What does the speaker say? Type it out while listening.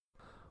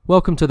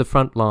Welcome to The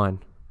Front Line,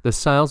 the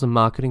sales and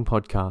marketing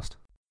podcast.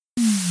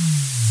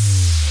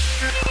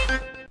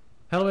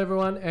 Hello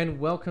everyone and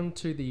welcome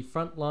to the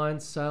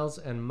Frontline Sales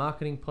and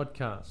Marketing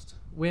Podcast.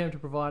 We aim to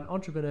provide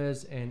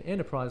entrepreneurs and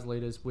enterprise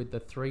leaders with the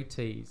 3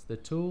 T's, the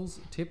tools,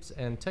 tips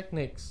and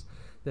techniques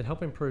that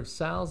help improve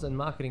sales and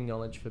marketing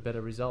knowledge for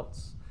better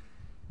results.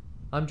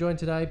 I'm joined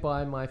today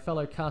by my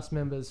fellow cast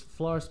members,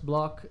 Floris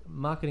Block,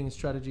 Marketing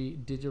Strategy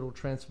Digital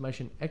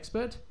Transformation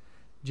Expert,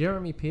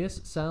 Jeremy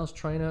Pierce, Sales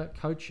Trainer,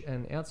 Coach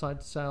and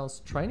Outside Sales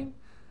Training,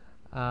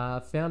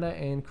 founder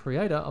and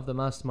creator of the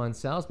Mastermind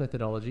Sales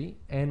Methodology,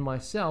 and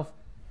myself,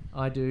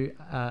 my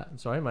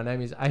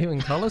name is Ewan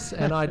Collis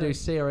and I do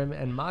CRM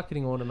and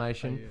marketing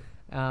automation,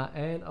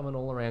 and I'm an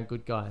all-around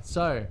good guy.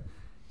 So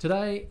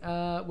today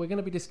we're going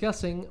to be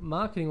discussing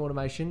marketing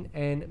automation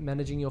and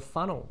managing your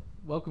funnel.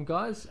 Welcome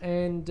guys,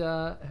 and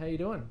how you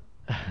doing?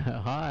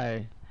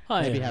 Hi.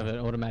 Maybe have an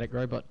automatic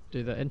robot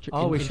do the intro.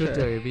 Oh, we should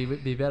do.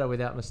 Be better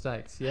without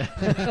mistakes. Yeah.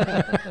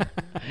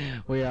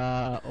 We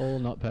are all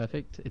not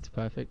perfect. It's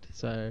perfect.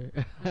 So.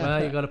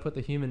 Well, you got to put the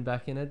human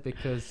back in it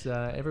because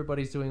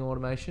everybody's doing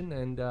automation,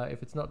 and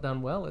if it's not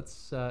done well,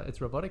 it's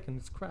robotic and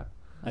it's crap.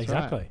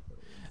 Exactly. Right.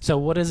 So,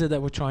 what is it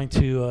that we're trying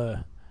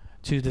to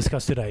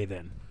discuss today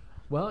then?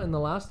 Well, in the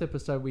last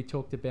episode, we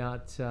talked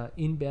about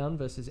inbound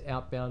versus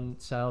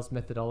outbound sales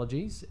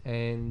methodologies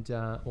and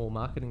or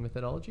marketing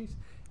methodologies,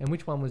 and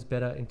which one was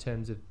better in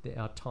terms of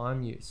our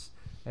time use.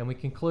 And we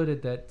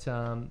concluded that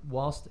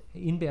whilst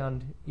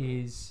inbound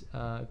is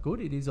good,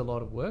 it is a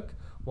lot of work.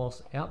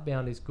 Whilst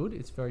outbound is good,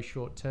 it's very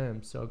short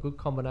term. So a good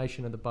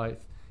combination of the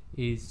both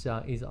is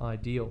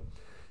ideal.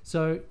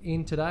 So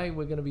in today's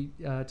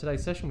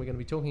session, we're going to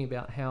be talking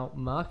about how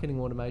marketing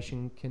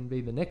automation can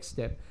be the next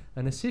step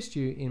and assist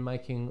you in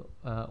making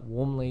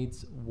warm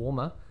leads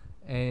warmer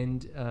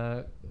and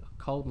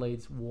cold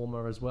leads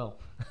warmer as well.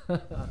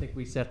 I think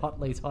we said hot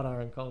leads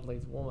hotter and cold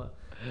leads warmer.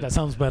 That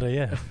sounds better,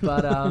 yeah.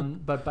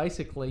 But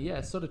basically,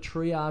 yeah, sort of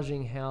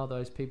triaging how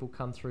those people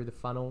come through the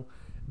funnel,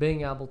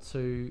 being able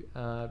to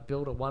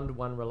build a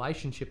one-to-one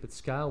relationship at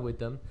scale with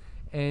them,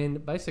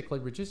 and basically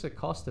reduce the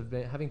cost of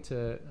having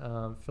to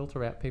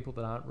filter out people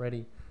that aren't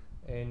ready,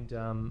 and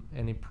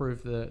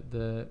improve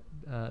the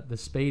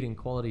speed and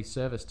quality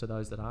service to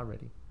those that are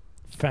ready.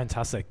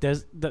 Fantastic.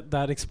 There's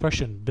that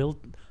expression,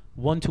 build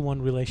one-to-one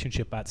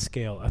relationship at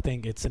scale. I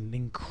think it's an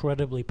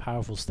incredibly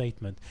powerful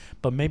statement,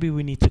 but maybe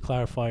we need to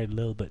clarify it a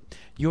little bit.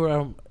 You're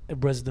a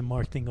resident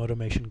marketing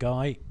automation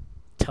guy.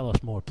 Tell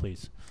us more,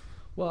 please.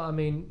 Well, I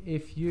mean,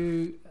 if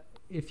you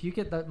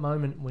get that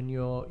moment when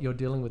you're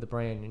dealing with a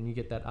brand and you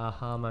get that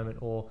aha moment,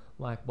 or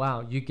like,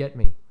 wow, you get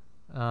me,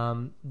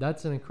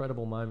 that's an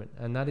incredible moment,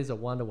 and that is a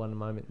one-to-one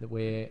moment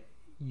where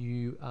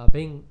you are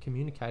being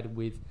communicated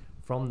with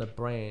from the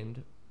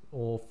brand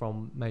or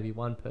from maybe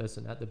one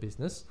person at the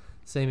business,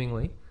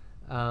 seemingly,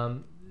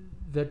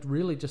 that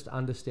really just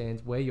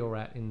understands where you're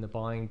at in the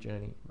buying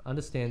journey,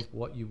 understands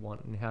what you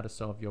want and how to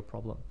solve your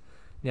problem.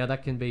 Now,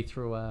 that can be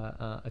through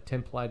a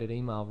templated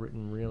email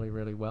written really,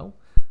 really well.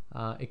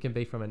 It can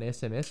be from an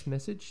SMS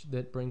message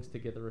that brings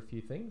together a few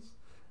things.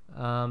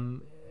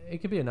 It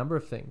can be a number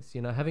of things,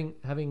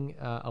 having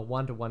a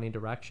one-to-one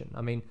interaction.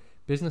 I mean,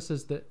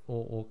 businesses that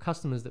or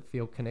customers that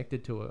feel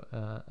connected to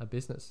a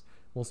business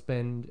will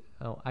spend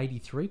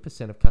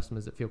 83% of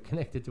customers that feel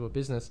connected to a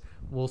business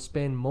will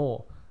spend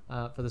more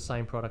for the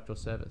same product or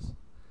service.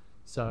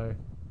 So,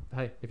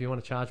 hey, if you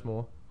want to charge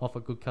more,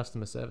 offer good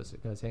customer service.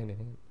 It goes hand in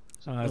hand.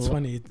 It's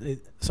funny.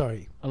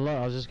 Sorry. I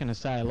was just going to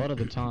say, a lot of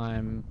the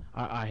time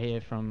I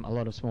hear from a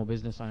lot of small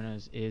business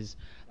owners is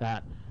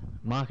that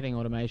marketing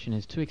automation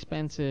is too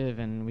expensive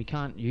and we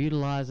can't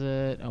utilize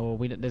it, or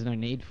there's no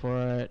need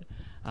for it.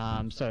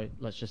 So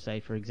let's just say,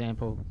 for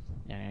example,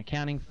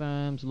 accounting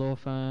firms, law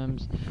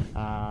firms,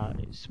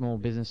 small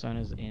business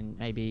owners in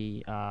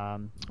maybe, what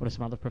are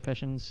some other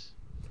professions?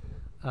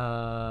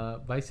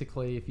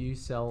 Basically, if you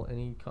sell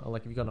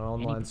if you've got an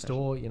online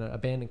store,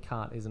 abandoned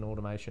cart is an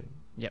automation.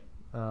 Yep.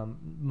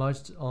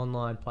 Most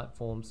online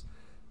platforms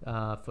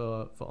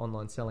for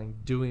online selling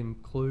do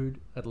include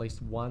at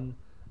least one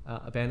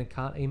abandoned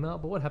cart email.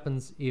 But what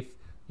happens if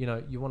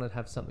you want to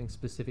have something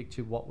specific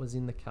to what was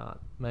in the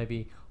cart?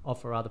 Maybe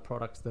offer other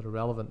products that are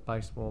relevant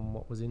based on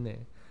what was in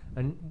there.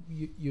 And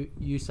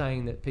you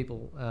saying that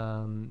people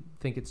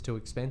think it's too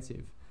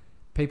expensive.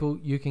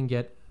 You can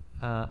get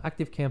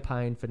active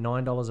campaign for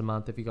 $9 a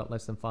month if you got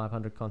less than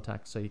 500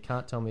 contacts. So you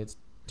can't tell me it's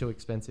too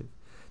expensive.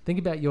 Think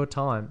about your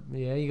time.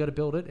 Yeah, you got to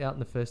build it out in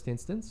the first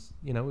instance.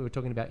 We were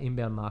talking about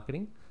inbound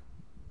marketing.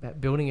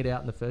 Building it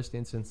out in the first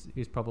instance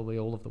is probably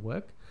all of the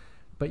work.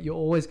 But you're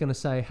always going to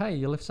say, hey,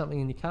 you left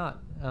something in your cart.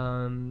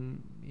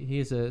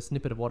 Here's a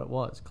snippet of what it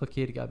was. Click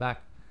here to go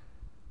back.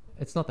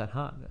 It's not that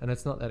hard, and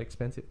it's not that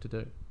expensive to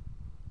do.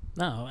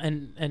 No,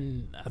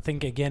 and I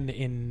think again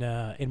in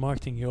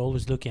marketing you're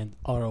always looking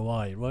at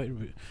ROI, right?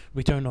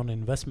 Return on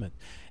investment.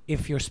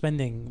 If you're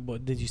spending,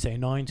 what did you say,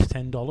 $9 to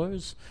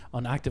 $10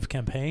 on active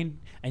campaign,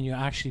 and you're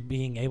actually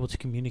being able to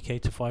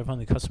communicate to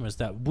 500 customers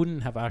that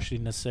wouldn't have actually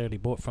necessarily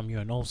bought from you,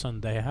 and all of a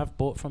sudden they have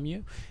bought from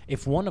you.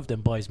 If one of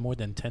them buys more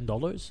than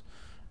 $10,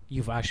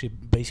 you've actually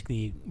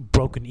basically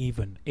broken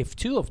even. If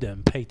two of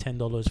them pay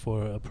 $10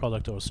 for a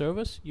product or a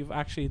service, you've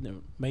actually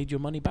made your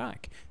money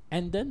back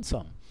and then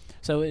some.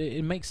 So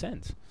it makes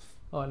sense.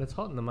 Oh, and it's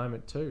hot in the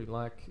moment too.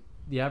 Like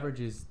the average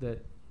is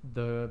that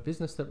the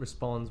business that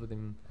responds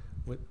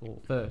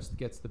first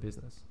gets the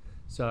business.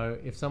 So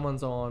if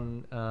someone's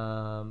on,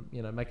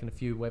 making a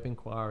few web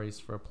inquiries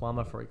for a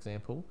plumber, for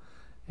example,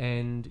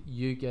 and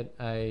you get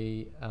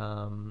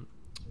an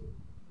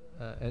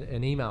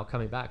email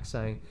coming back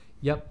saying,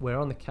 "Yep, we're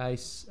on the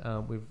case.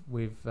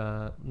 We've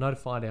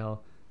notified our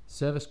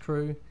service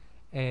crew,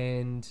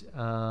 and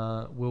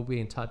we'll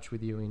be in touch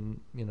with you in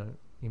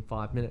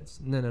 5 minutes."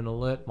 And then an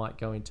alert might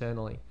go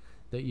internally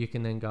that you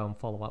can then go and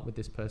follow up with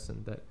this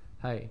person that,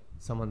 hey,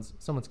 someone's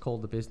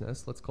called the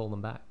business. Let's call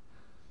them back.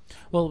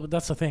 Well,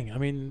 that's the thing. I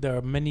mean, there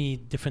are many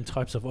different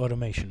types of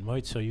automation,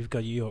 right? So you've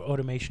got your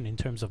automation in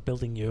terms of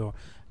building your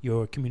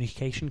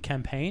communication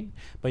campaign,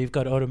 but you've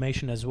got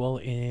automation as well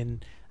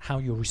in how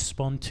you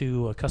respond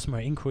to customer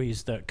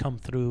inquiries that come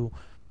through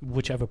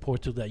whichever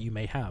portal that you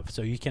may have.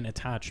 So you can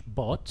attach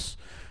bots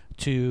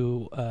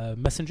to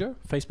Messenger,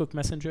 Facebook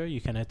Messenger. You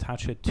can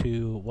attach it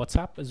to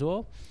WhatsApp as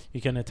well.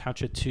 You can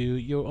attach it to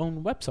your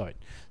own website.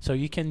 So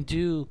you can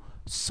do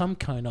some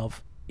kind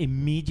of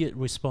immediate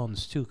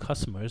response to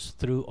customers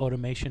through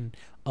automation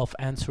of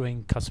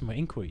answering customer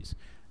inquiries.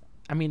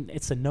 I mean,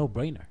 it's a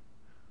no-brainer.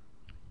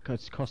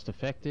 It's cost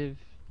effective.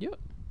 Yep.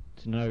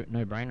 It's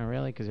no-brainer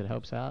really, because it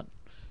helps out.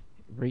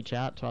 Reach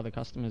out to other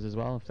customers as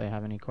well if they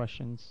have any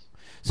questions.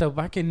 So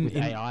back in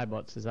AI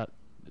bots,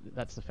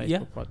 that's the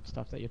Facebook bot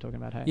stuff that you're talking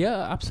about, hey?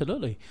 Yeah,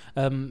 absolutely.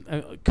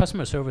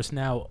 Customer service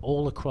now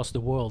all across the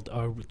world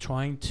are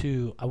trying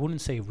to, I wouldn't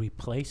say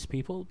replace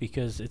people,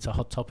 because it's a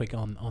hot topic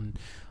on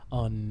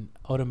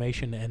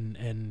automation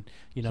and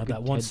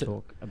that one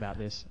talk about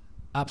this.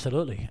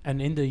 Absolutely.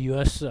 And in the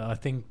US, I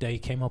think they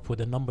came up with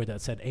a number that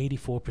said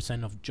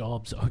 84% of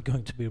jobs are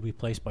going to be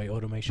replaced by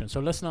automation. So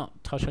let's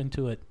not touch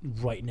into it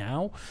right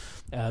now.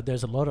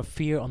 There's a lot of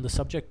fear on the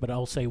subject, but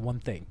I'll say one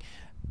thing.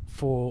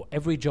 For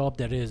every job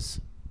that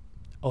is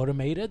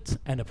automated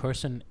and a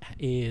person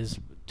is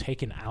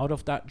taken out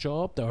of that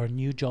job, there are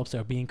new jobs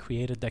that are being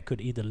created that could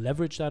either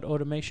leverage that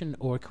automation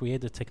or create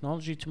the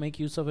technology to make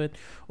use of it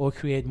or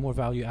create more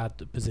value add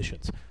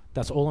positions.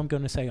 That's all I'm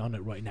going to say on it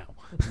right now.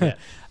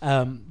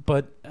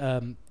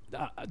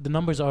 The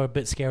numbers are a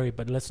bit scary,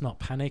 but let's not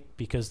panic,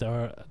 because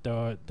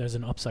there's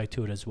an upside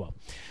to it as well.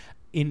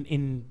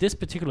 In this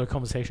particular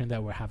conversation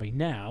that we're having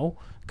now,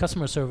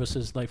 customer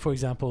services, like for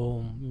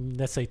example,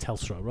 let's say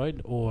Telstra, right,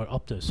 or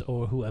Optus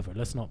or whoever.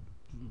 Let's not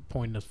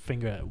point a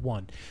finger at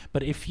one.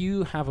 But if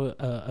you have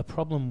a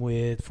problem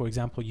with, for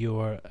example,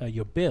 your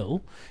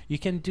bill, you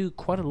can do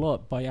quite a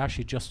lot by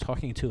actually just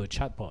talking to a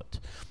chatbot.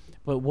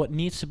 But what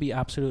needs to be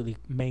absolutely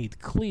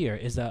made clear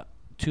is that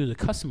to the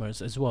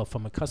customers as well,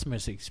 from a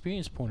customer's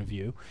experience point of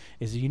view,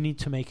 is you need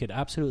to make it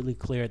absolutely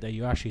clear that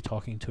you're actually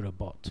talking to the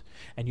bot.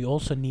 And you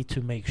also need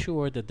to make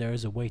sure that there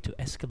is a way to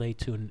escalate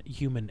to a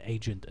human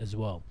agent as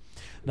well.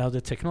 Now,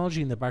 the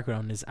technology in the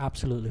background is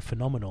absolutely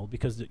phenomenal,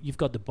 because you've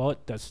got the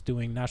bot that's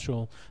doing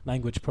natural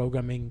language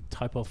programming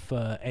type of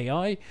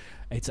AI.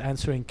 It's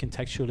answering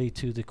contextually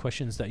to the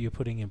questions that you're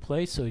putting in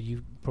place, so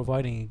you're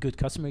providing a good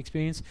customer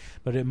experience.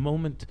 But at the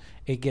moment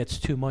it gets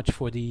too much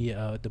for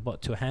the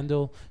bot to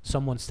handle,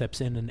 someone steps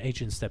in, an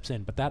agent steps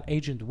in. But that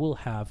agent will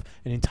have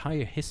an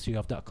entire history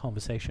of that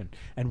conversation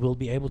and will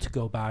be able to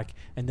go back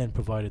and then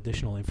provide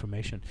additional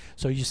information.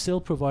 So you're still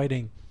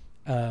providing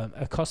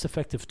a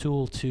cost-effective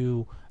tool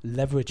to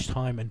leverage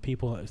time and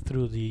people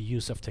through the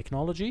use of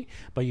technology,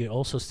 but you're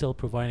also still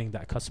providing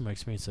that customer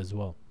experience as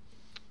well.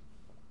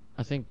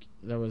 I think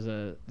there was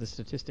the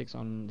statistics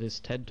on this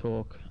TED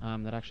talk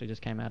that actually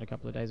just came out a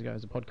couple of days ago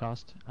as a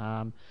podcast,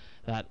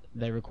 that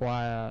they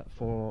require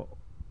for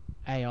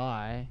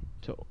AI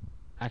to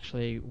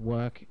actually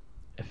work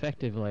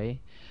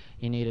effectively,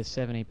 you need a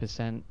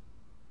 70%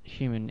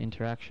 human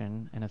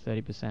interaction and a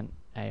 30%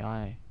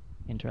 AI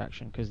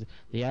interaction, because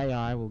the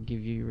AI will give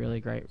you really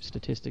great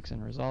statistics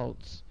and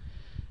results,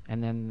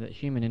 and then the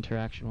human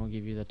interaction will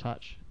give you the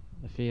touch,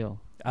 the feel.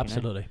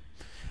 Absolutely.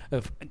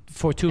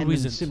 For two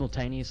reasons.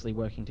 Simultaneously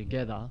working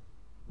together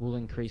will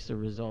increase the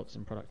results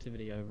and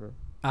productivity over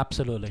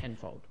absolutely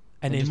tenfold.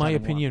 And in my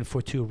opinion,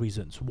 for two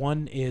reasons.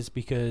 One is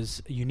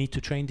because you need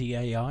to train the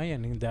AI,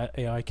 and that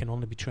AI can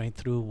only be trained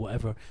through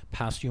whatever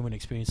past human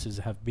experiences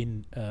have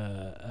been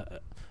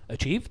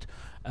achieved.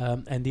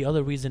 And the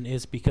other reason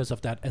is because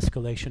of that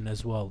escalation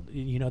as well.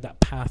 You know, that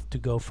path to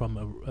go from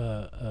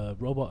a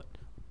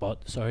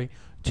bot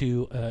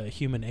to a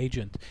human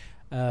agent.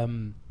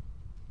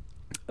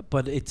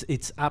 But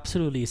it's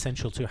absolutely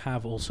essential to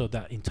have also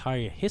that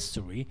entire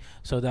history,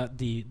 so that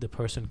the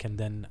person can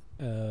then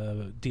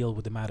deal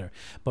with the matter.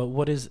 But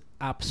what is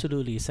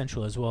absolutely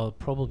essential as well,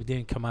 probably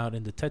didn't come out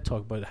in the TED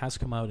Talk, but it has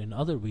come out in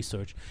other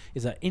research,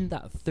 is that in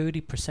that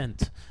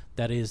 30%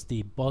 that is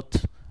the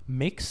bot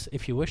mix,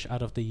 if you wish,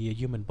 out of the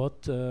human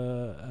bot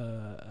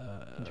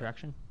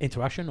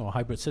interaction or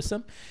hybrid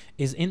system,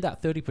 is in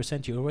that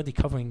 30% you're already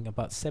covering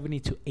about 70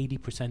 to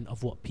 80%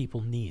 of what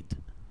people need.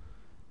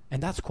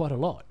 And that's quite a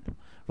lot,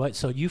 right?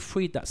 So you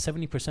freed that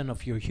 70%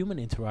 of your human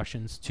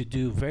interactions to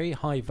do very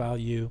high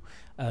value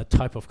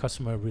type of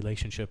customer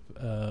relationship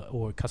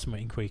or customer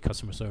inquiry,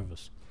 customer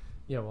service.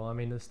 Yeah, well, I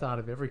mean, the start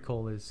of every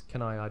call is,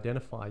 can I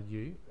identify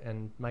you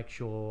and make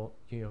sure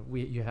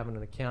you have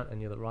an account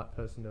and you're the right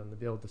person on the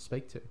bill to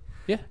speak to?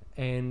 Yeah.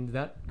 And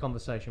that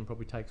conversation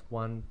probably takes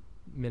 1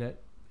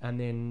 minute. And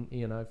then,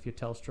 if you're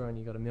Telstra and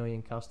you've got 1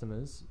 million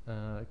customers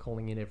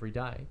calling in every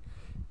day,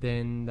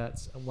 then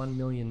that's 1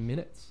 million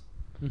minutes.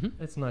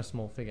 Mm-hmm. It's no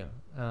small figure.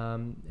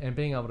 And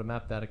being able to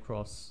map that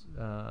across,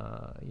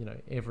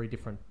 every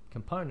different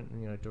component,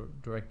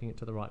 directing it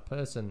to the right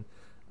person,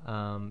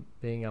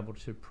 being able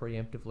to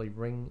preemptively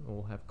ring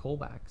or have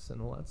callbacks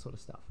and all that sort of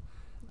stuff.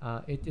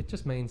 It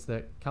just means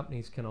that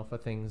companies can offer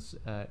things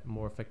at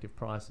more effective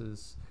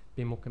prices,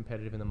 be more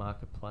competitive in the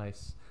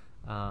marketplace,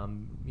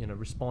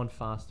 respond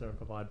faster and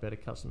provide better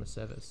customer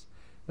service.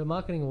 But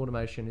marketing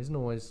automation isn't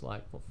always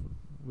like,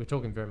 we're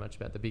talking very much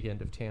about the big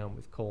end of town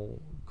with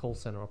call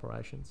center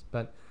operations.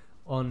 But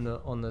on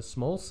the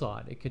small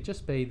side, it could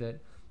just be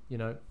that,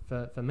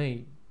 for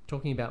me,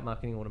 talking about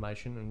marketing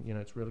automation, and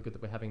it's really good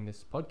that we're having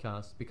this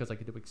podcast because I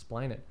get to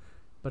explain it.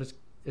 But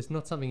it's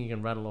not something you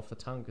can rattle off the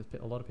tongue because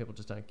a lot of people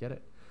just don't get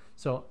it.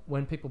 So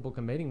when people book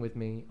a meeting with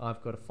me,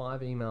 I've got a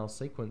 5-email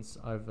sequence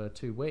over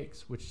 2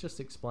 weeks, which just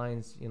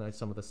explains,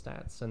 some of the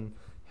stats and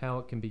how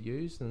it can be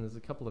used. And there's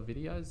a couple of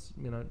videos,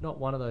 not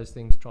one of those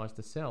things tries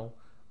to sell.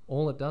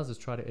 All it does is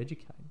try to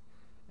educate.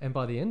 And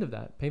by the end of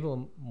that, people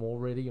are more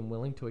ready and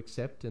willing to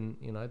accept, and,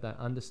 they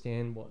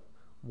understand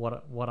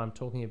what I'm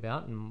talking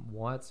about and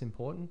why it's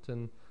important.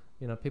 And,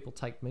 people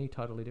take me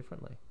totally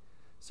differently.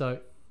 So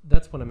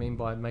that's what I mean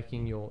by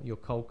making your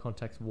cold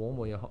contacts warm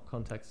or your hot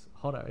contacts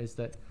hotter, is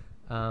that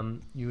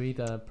you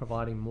either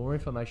providing more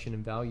information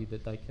and value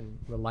that they can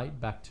relate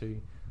back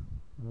to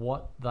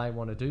what they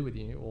want to do with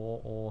you,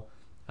 or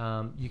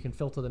you can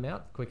filter them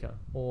out quicker.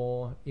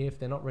 Or if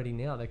they're not ready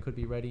now, they could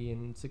be ready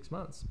in 6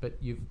 months, but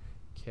you've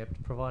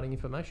kept providing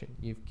information.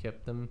 You've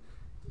kept them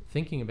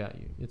thinking about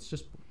you. It's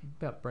just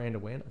about brand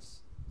awareness.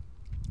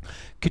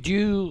 Could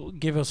you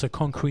give us a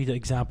concrete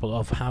example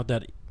of how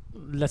that,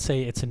 let's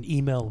say it's an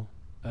email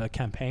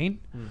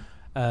campaign,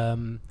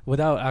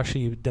 without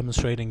actually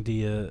demonstrating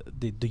the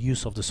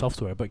use of the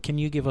software, but can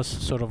you give us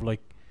sort of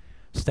like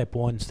step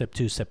 1, step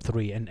 2, step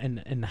 3,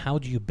 and how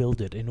do you build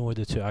it in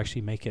order to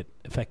actually make it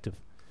effective?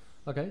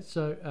 Okay,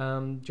 so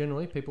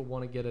generally people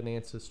want to get an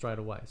answer straight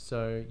away.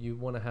 So you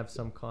want to have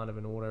some kind of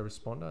an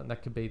autoresponder, and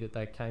that could be that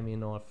they came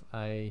in off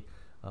a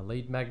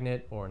lead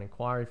magnet or an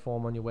inquiry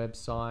form on your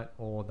website,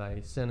 or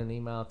they send an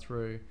email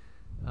through,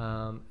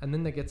 and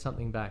then they get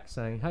something back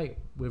saying, hey,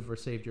 we've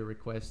received your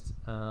request.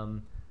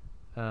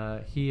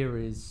 Here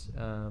is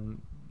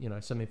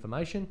some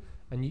information,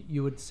 and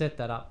you would set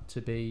that up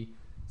to be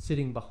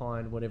sitting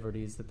behind whatever it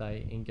is that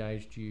they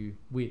engaged you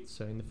with.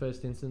 So in the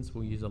first instance,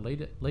 we'll use a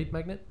lead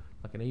magnet,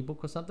 like an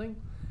ebook or something.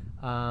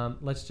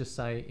 Let's just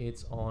say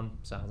it's on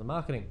sales and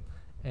marketing.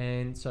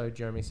 And so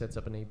Jeremy sets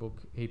up an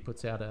ebook. He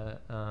puts out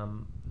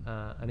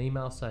an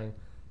email saying,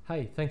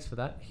 hey, thanks for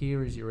that.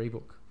 Here is your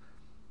ebook.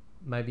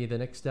 Maybe the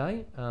next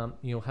day,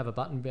 you'll have a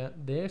button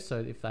there. So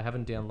if they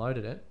haven't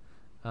downloaded it,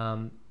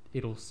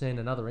 it'll send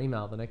another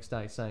email the next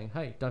day saying,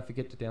 hey, don't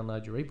forget to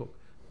download your ebook.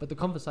 But the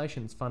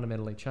conversation's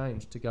fundamentally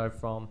changed to go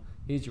from,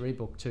 here's your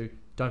ebook, to,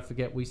 don't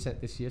forget, we sent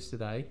this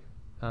yesterday.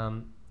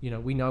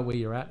 We know where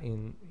you're at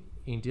in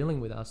dealing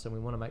with us, and we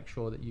want to make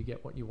sure that you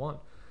get what you want.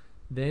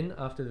 Then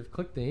after they've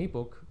clicked the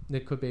ebook,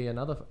 there could be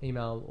another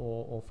email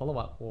or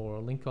follow-up or a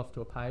link off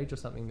to a page or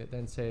something that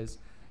then says,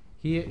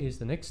 here is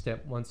the next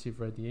step once you've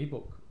read the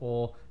ebook,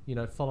 or,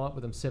 follow up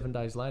with them 7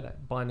 days later.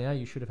 By now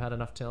you should have had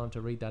enough time to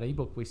read that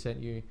ebook we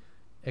sent you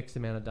X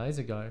amount of days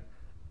ago,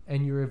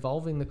 and you're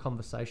evolving the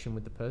conversation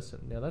with the person.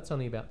 Now that's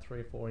only about 3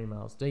 or 4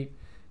 emails deep,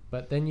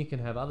 but then you can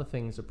have other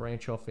things that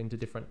branch off into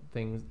different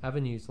things,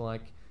 avenues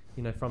like,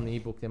 from the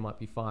ebook there might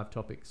be 5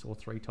 topics or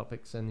 3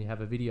 topics, and you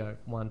have a video,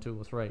 1, 2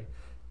 or 3.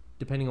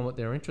 Depending on what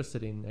they're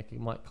interested in, they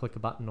might click a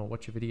button or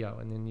watch a video,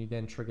 and then you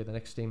then trigger the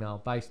next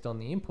email based on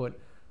the input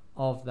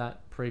of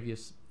that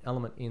previous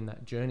element in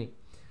that journey.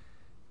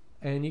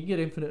 And you get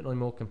infinitely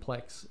more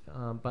complex,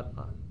 but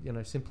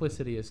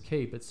simplicity is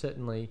key. But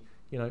certainly,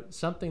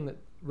 something that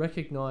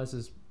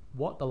recognizes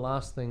what the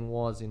last thing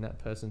was in that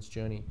person's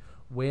journey,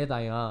 where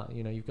they are.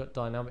 You've got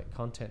dynamic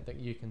content that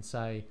you can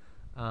say.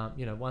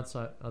 Once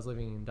I was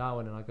living in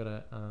Darwin, and I got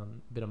a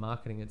bit of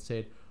marketing that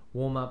said,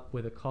 warm up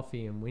with a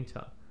coffee in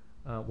winter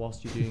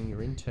whilst you're doing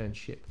your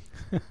internship.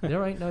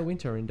 There ain't no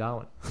winter in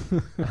Darwin.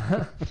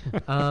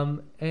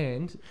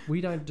 And we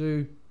don't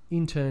do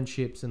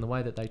internships in the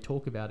way that they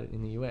talk about it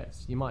in the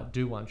US. You might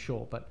do one,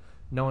 sure, but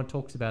no one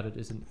talks about it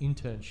as an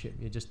internship.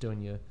 You're just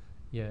doing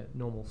your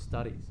normal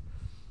studies.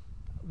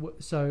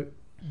 So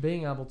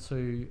being able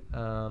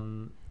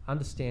to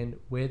understand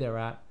where they're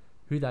at,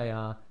 who they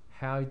are,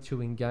 how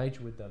to engage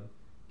with them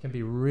can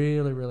be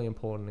really, really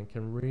important, and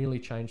can really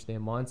change their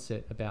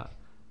mindset about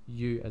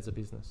you as a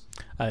business.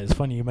 It's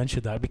funny you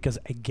mentioned that, because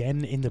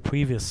again in the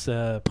previous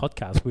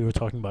podcast we were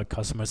talking about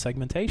customer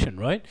segmentation,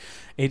 right?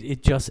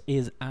 It just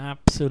is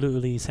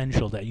absolutely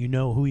essential that you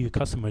know who your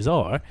customers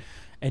are,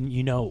 and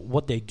you know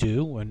what they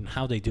do and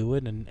how they do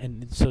it,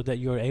 and so that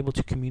you're able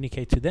to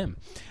communicate to them.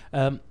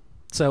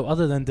 So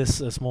other than this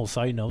small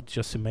side note,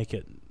 just to make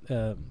it,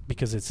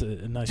 because it's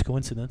a nice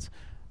coincidence,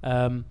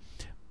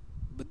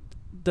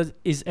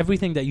 is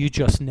everything that you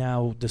just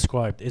now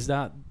described, is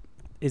that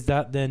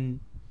then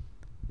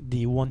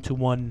the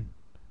one-to-one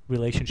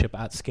relationship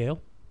at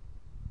scale?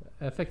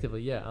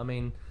 Effectively, yeah. I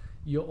mean,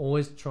 you're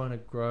always trying to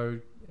grow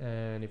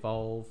and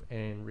evolve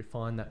and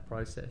refine that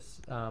process.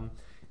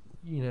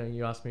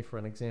 You asked me for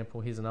an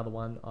example. Here's another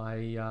one.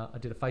 I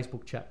did a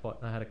Facebook chatbot,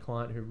 and I had a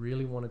client who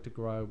really wanted to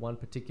grow one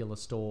particular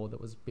store that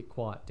was a bit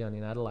quiet down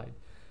in Adelaide,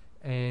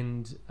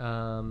 and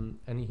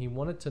he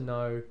wanted to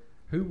know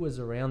who was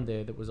around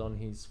there that was on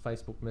his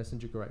Facebook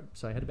Messenger group.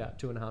 So he had about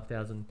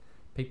 2,500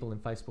 people in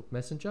Facebook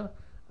Messenger.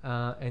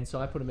 And so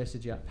I put a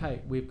message out,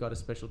 hey, we've got a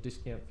special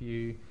discount for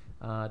you,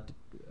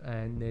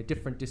 and they're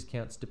different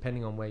discounts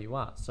depending on where you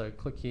are. So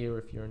click here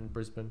if you're in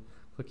Brisbane,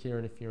 click here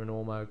and if you're in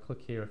Ormo,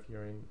 click here if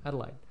you're in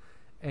Adelaide.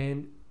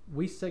 And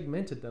we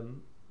segmented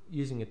them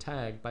using a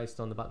tag based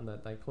on the button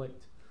that they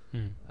clicked.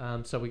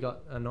 So we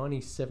got a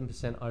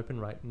 97% open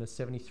rate and a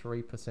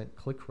 73%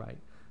 click rate.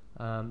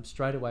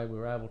 Straight away we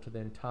were able to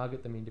then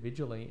target them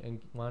individually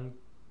and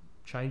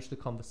change the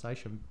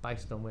conversation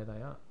based on where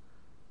they are.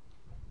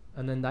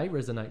 And then they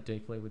resonate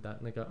deeply with that,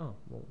 and they go, oh,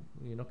 well,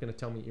 you're not going to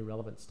tell me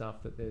irrelevant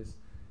stuff that there's,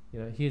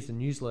 here's a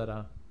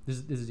newsletter. This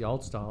is the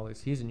old style,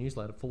 here's a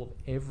newsletter full of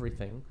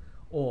everything,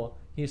 or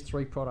here's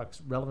 3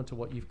 products relevant to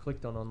what you've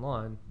clicked on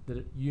online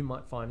that you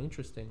might find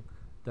interesting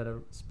that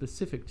are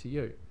specific to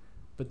you.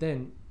 But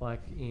then,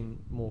 like in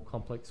more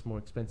complex, more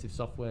expensive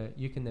software,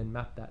 you can then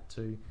map that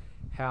to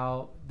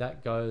how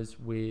that goes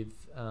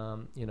with,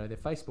 their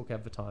Facebook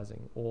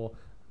advertising, or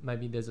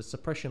maybe there's a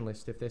suppression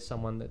list if there's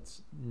someone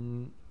that's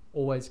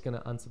always going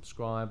to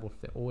unsubscribe, or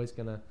if they're always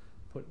going to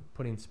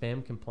put in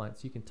spam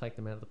complaints, you can take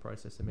them out of the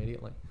process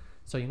immediately.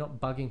 So you're not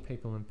bugging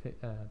people and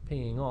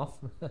peeing off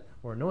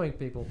or annoying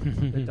people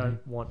that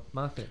don't want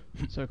marketing.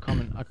 So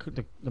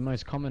the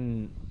most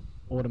common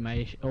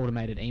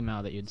automated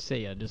email that you'd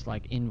see are just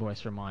like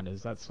invoice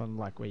reminders. That's sort of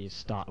like where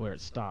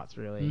it starts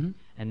really. Mm-hmm.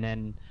 And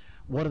then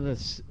what are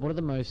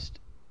the most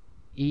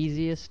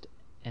easiest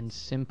and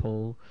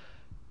simple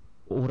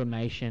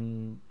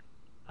automation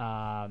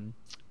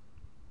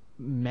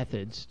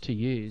methods to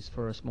use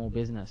for a small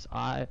business?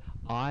 I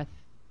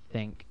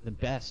think the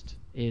best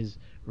is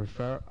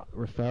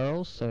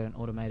referrals, so an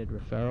automated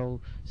referral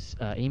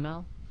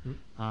email.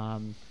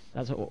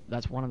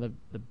 That's one of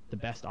the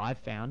best I've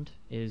found,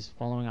 is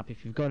following up.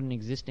 If you've got an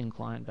existing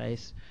client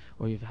base,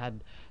 or you've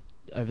had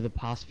over the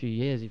past few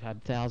years you've had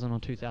 1,000 or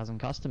 2,000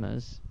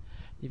 customers,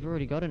 you've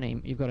already got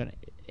an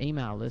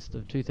email list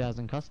of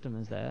 2,000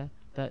 customers there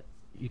that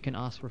you can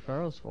ask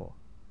referrals for.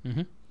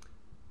 Mm-hmm.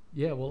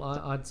 Yeah, well,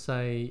 I'd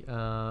say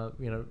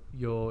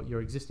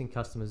your existing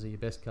customers are your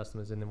best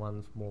customers, and the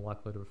ones more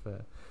likely to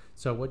refer.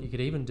 So what you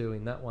could even do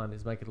in that one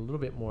is make it a little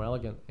bit more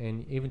elegant,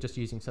 and even just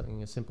using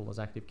something as simple as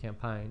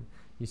ActiveCampaign,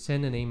 you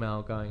send an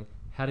email going,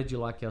 how did you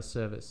like our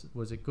service?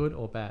 Was it good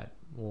or bad?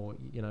 Or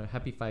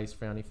happy face,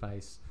 frowny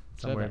face,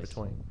 somewhere in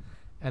between.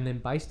 And then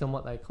based on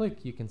what they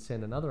click, you can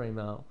send another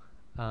email,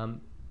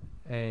 and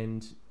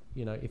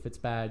if it's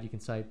bad, you can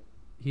say,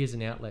 here's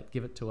an outlet,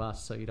 give it to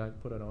us, so you don't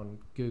put it on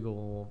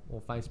Google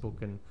or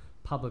Facebook and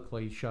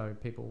publicly show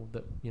people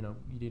that you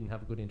didn't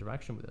have a good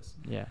interaction with us.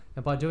 Yeah.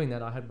 And by doing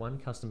that, I had one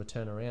customer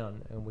turn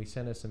around, and we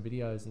sent her some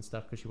videos and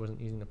stuff because she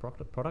wasn't using the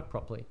product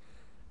properly,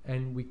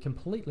 and we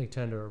completely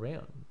turned her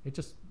around.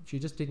 She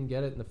just didn't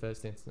get it in the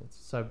first instance.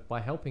 So by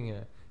helping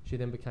her, she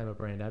then became a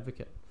brand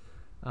advocate.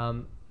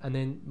 And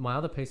then my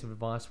other piece of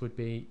advice would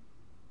be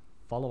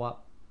follow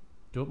up.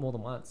 Do it more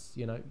than once.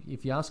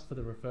 If you ask for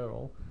the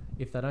referral,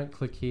 if they don't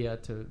click here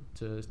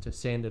to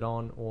send it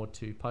on, or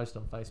to post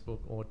on Facebook,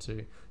 or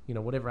to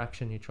whatever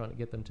action you're trying to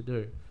get them to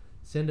do,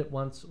 send it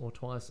once or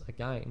twice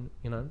again.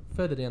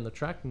 Further down the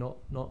track, not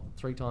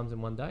 3 times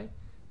in one day.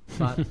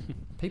 But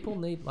people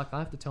need, I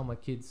have to tell my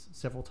kids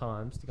several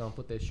times to go and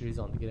put their shoes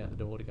on to get out the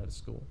door to go to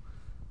school.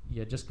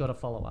 You just got to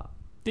follow up.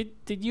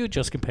 Did you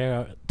just compare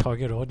our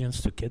target audience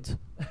to kids?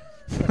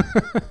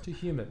 To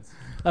humans.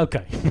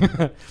 Okay.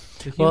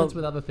 To humans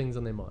with other things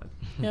on their mind.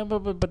 Yeah,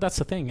 but that's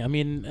the thing. I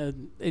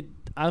mean,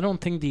 I don't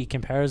think the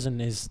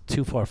comparison is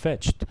too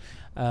far-fetched.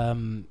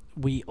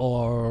 We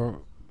are,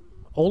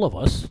 all of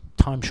us,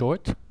 time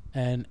short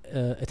and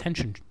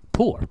attention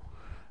poor,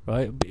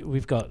 right?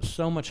 We've got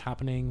so much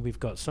happening. We've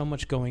got so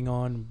much going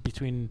on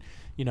between,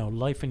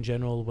 life in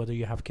general, whether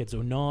you have kids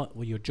or not,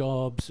 with your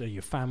jobs,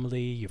 your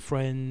family, your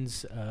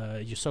friends,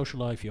 your social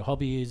life, your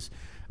hobbies.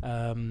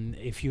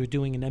 If you're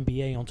doing an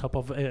MBA on top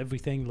of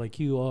everything like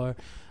you are,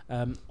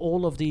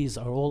 all of these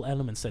are all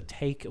elements that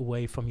take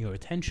away from your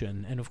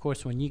attention. And of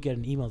course, when you get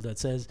an email that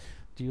says,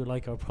 do you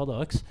like our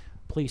products?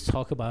 Please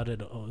talk about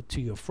it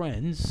to your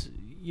friends.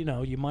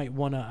 you might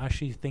want to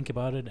actually think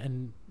about it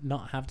and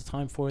not have the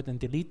time for it and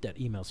delete that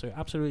email. So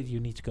absolutely, you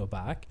need to go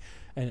back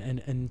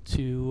and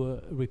to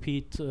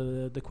repeat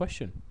the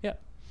question. Yeah.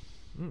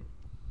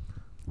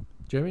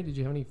 Jeremy, did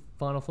you have any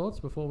final thoughts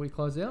before we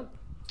close out?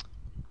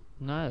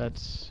 No,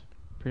 that's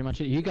pretty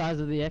much it. You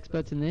guys are the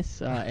experts in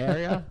this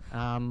area.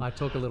 I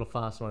talk a little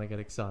fast when I get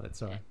excited.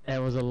 Sorry.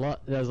 There was a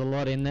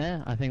lot in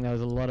there. I think there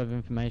was a lot of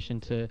information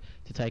to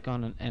take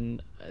on,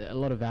 and a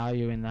lot of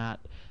value in that.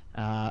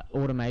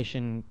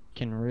 Automation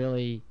can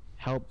really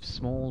help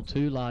small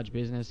to large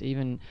business,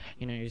 even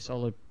your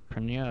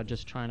solopreneur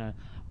just trying to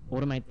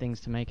automate things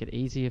to make it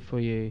easier for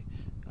you.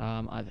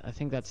 I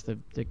think that's the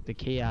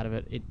key out of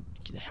it. It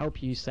can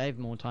help you save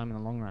more time in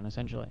the long run,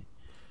 essentially.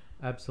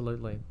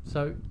 Absolutely.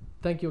 So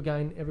thank you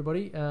again,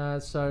 everybody.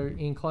 So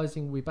in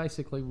closing, we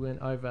basically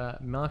went over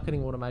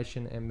marketing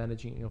automation and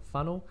managing your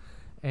funnel,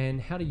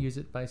 and how to use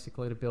it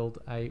basically to build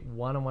a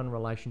one-on-one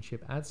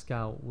relationship at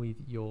scale with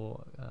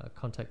your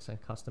contacts and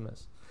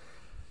customers.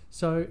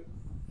 So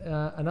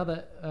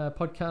another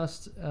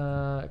podcast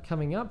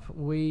coming up,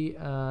 we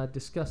are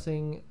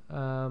discussing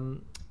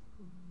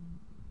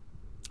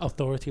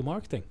authority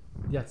marketing.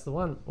 That's the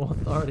one,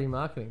 authority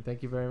marketing.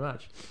 Thank you very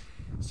much.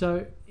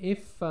 So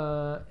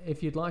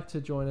if you'd like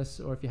to join us,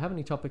 or if you have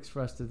any topics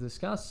for us to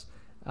discuss,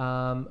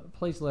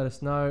 please let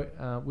us know.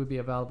 We'll be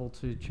available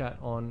to chat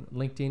on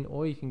LinkedIn,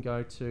 or you can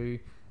go to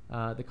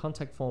the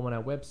contact form on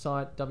our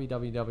website,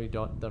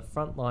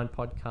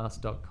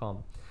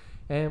 www.thefrontlinepodcast.com.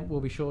 And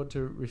we'll be sure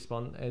to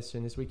respond as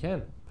soon as we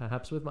can,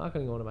 perhaps with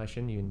marketing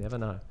automation. You never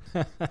know.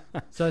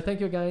 So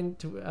thank you again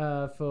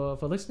for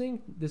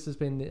listening. This has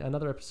been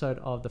another episode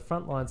of the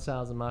Frontline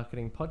Sales and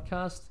Marketing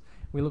Podcast.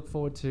 We look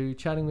forward to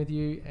chatting with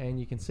you, and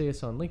you can see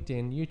us on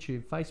LinkedIn,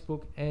 YouTube,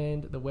 Facebook,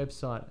 and the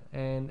website.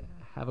 And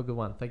have a good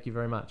one. Thank you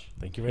very much.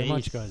 Thank you very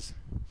much, guys.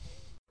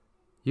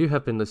 You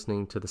have been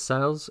listening to the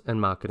Sales and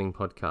Marketing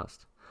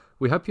Podcast.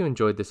 We hope you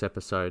enjoyed this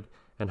episode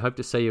and hope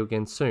to see you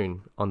again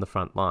soon on the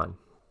front line.